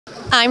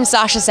I'm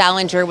Sasha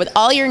Salinger with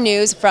all your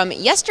news from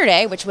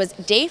yesterday, which was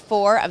day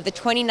 4 of the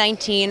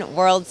 2019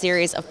 World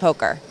Series of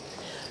Poker.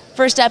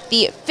 First up,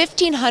 the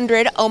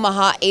 1500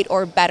 Omaha 8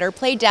 or better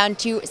played down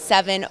to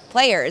 7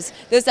 players.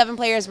 Those 7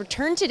 players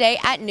returned today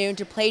at noon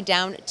to play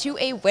down to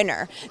a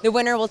winner. The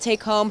winner will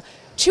take home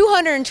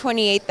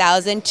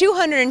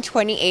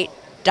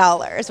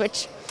 $228,228,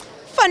 which,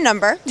 fun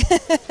number.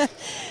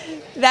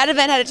 That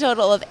event had a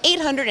total of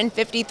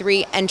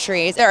 853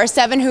 entries. There are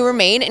 7 who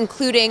remain,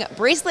 including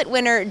bracelet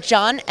winner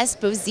John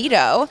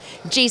Esposito,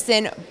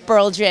 Jason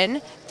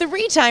Burlgen,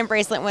 3-time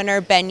bracelet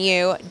winner Ben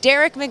Heath,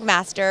 Derek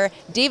McMaster,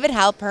 David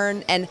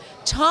Halpern, and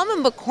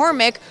Tom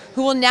McCormick,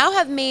 who will now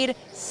have made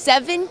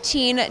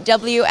 17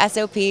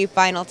 WSOP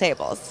final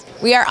tables.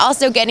 We are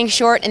also getting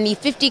short in the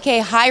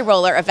 50K high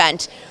roller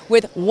event.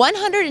 With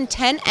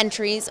 110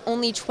 entries,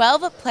 only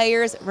 12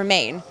 players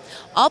remain.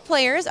 All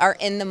players are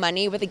in the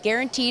money with a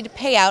guaranteed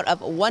payout of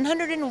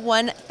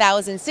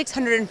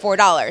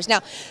 $101,604.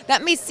 Now,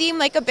 that may seem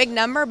like a big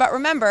number, but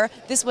remember,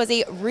 this was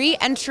a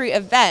re-entry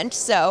event,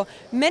 so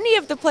many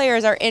of the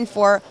players are in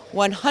for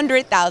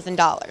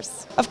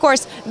 $100,000. Of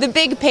course, the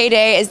big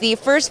payday is the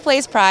first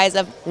place prize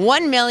of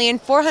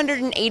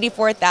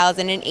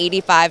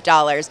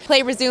 $1,484,085.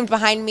 Play resumed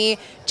behind me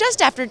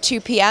just after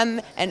 2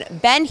 p.m. and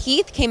Ben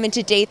Heath came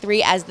into day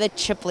 3 as the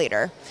chip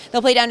leader.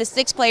 They'll play down to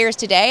 6 players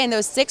today, and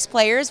those 6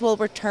 players will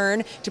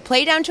return to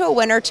play down to a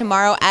winner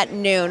tomorrow at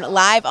noon,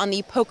 live on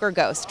the Poker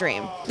Go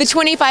stream. The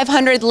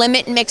 2,500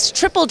 limit mixed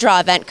triple draw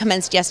event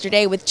commenced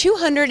yesterday with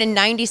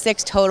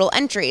 296 total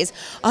entries.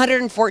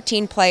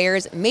 114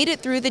 players made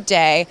it through the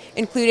day,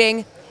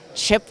 including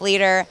chip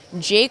leader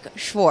Jake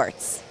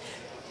Schwartz.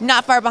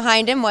 Not far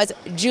behind him was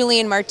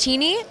Julian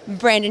Martini,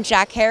 Brandon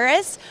Jack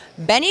Harris,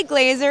 Benny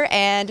Glazer,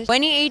 and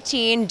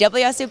 2018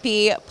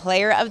 WSOP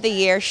Player of the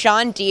Year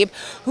Shaun Deeb,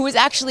 who was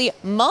actually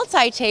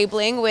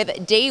multi-tabling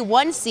with day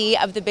 1C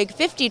of the Big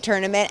 50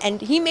 tournament,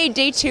 and he made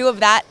day 2 of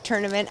that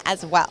tournament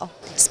as well.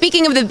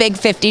 Speaking of the Big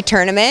 50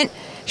 tournament,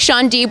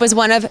 Shaun Deeb was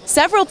one of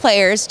several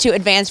players to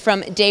advance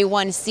from day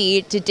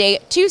 1C to day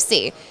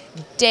 2C.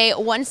 Day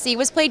 1C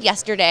was played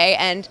yesterday,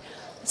 and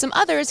some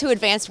others who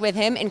advanced with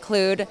him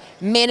include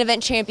main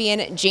event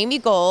champion Jamie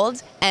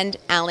Gold and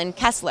Alan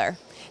Kessler.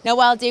 Now,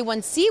 while day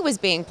 1C was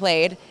being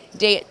played,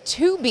 day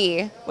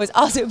 2B was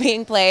also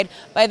being played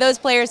by those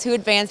players who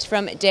advanced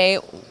from day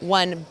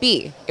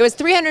 1B. It was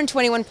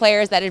 321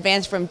 players that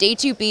advanced from day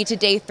 2B to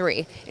day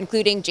 3,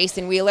 including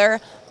Jason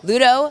Wheeler,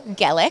 Ludo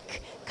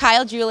Gellick,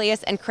 Kyle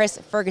Julius, and Chris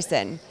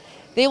Ferguson.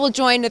 They will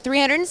join the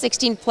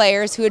 316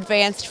 players who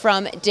advanced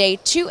from day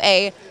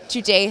 2A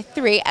to day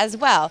 3 as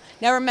well.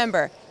 Now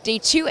remember, day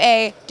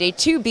 2A, day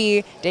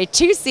 2B, day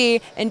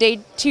 2C, and day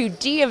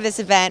 2D of this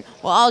event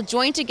will all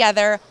join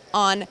together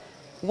on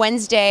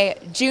Wednesday,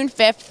 June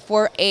 5th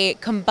for a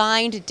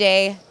combined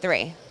day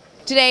 3.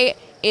 Today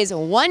is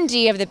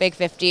 1D of the Big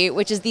 50,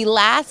 which is the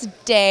last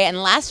day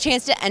and last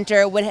chance to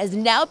enter what has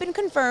now been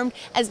confirmed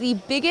as the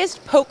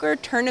biggest poker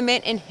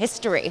tournament in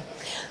history.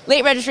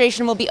 Late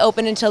registration will be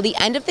open until the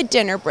end of the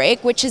dinner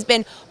break, which has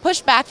been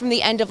pushed back from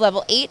the end of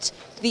level 8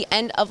 to the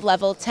end of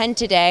level 10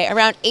 today,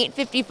 around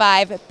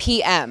 8:55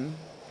 p.m.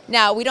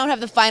 Now, we don't have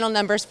the final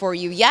numbers for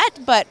you yet,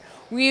 but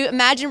we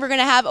imagine we're going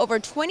to have over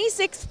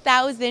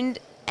 26,000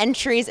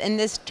 entries in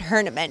this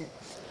tournament.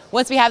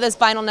 Once we have those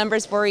final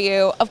numbers for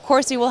you, of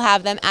course we will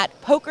have them at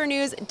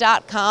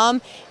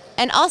PokerNews.com,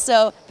 and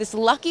also this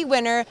lucky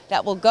winner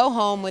that will go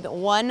home with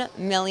 $1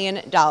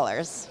 million.